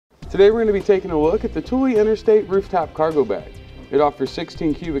Today we're going to be taking a look at the Thule Interstate Rooftop Cargo Bag. It offers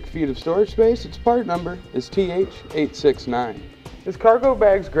 16 cubic feet of storage space. Its part number is TH869. This cargo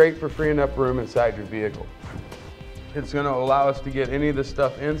bag's great for freeing up room inside your vehicle. It's going to allow us to get any of the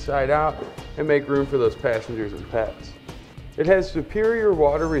stuff inside out and make room for those passengers and pets. It has superior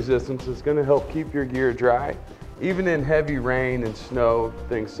water resistance that's going to help keep your gear dry, even in heavy rain and snow,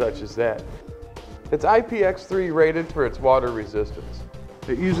 things such as that. It's IPX3 rated for its water resistance.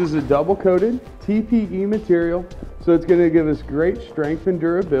 It uses a double-coated TPE material, so it's going to give us great strength and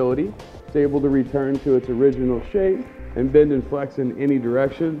durability. It's able to return to its original shape and bend and flex in any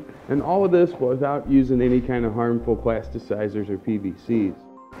direction, and all of this without using any kind of harmful plasticizers or PVCs.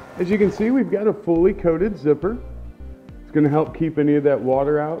 As you can see, we've got a fully coated zipper. It's going to help keep any of that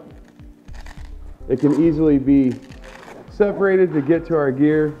water out. It can easily be separated to get to our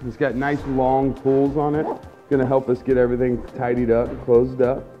gear. It's got nice long pulls on it. It's going to help us get everything tidied up, closed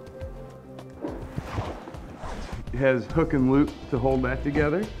up. It has hook and loop to hold that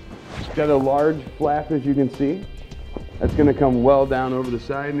together. It's got a large flap, as you can see. That's going to come well down over the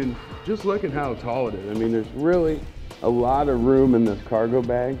side, and just look at how tall it is. I mean, there's really a lot of room in this cargo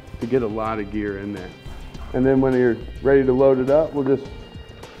bag to get a lot of gear in there. And then when you're ready to load it up, we'll just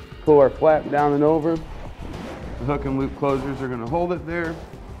pull our flap down and over. The hook and loop closures are going to hold it there.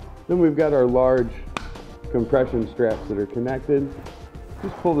 Then we've got our large compression straps that are connected.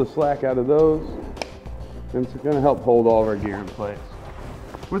 Just pull the slack out of those, and it's going to help hold all of our gear in place.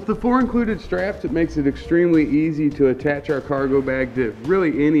 With the 4 included straps, it makes it extremely easy to attach our cargo bag to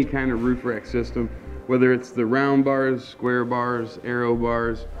really any kind of roof rack system, whether it's the round bars, square bars, arrow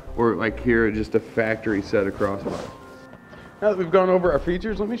bars, or like here, just a factory set of crossbars. Now that we've gone over our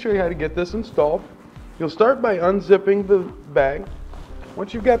features, let me show you how to get this installed. You'll start by unzipping the bag.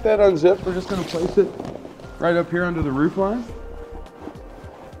 Once you've got that unzipped, we're just going to place it right up here under the roof line.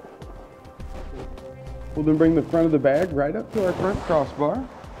 We'll then bring the front of the bag right up to our front crossbar.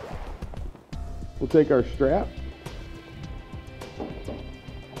 We'll take our strap,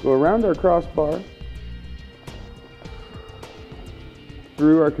 go around our crossbar,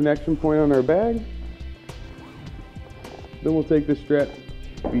 through our connection point on our bag. Then we'll take the strap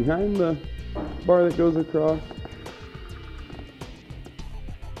behind the bar that goes across,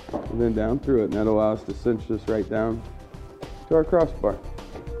 and then down through it, and that'll allow us to cinch this right down to our crossbar.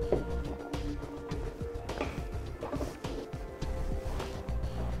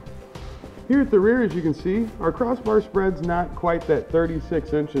 Here at the rear, as you can see, our crossbar spread's not quite that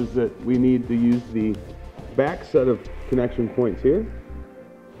 36 inches that we need to use the back set of connection points here.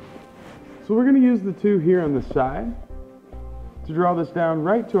 So we're going to use the 2 here on the side to draw this down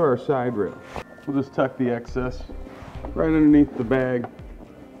right to our side rail. We'll just tuck the excess right underneath the bag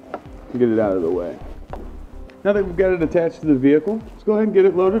and get it out of the way. Now that we've got it attached to the vehicle, let's go ahead and get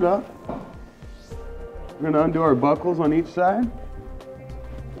it loaded up. We're going to undo our buckles on each side.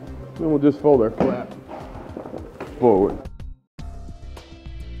 Then we'll just fold our flap forward.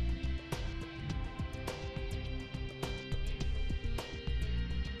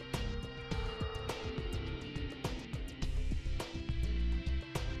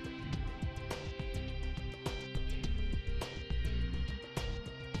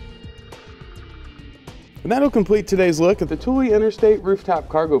 And that'll complete today's look at the Thule Interstate Rooftop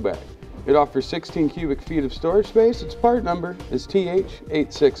Cargo Bag. It offers 16 cubic feet of storage space. Its part number is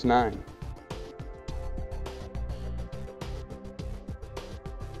TH869.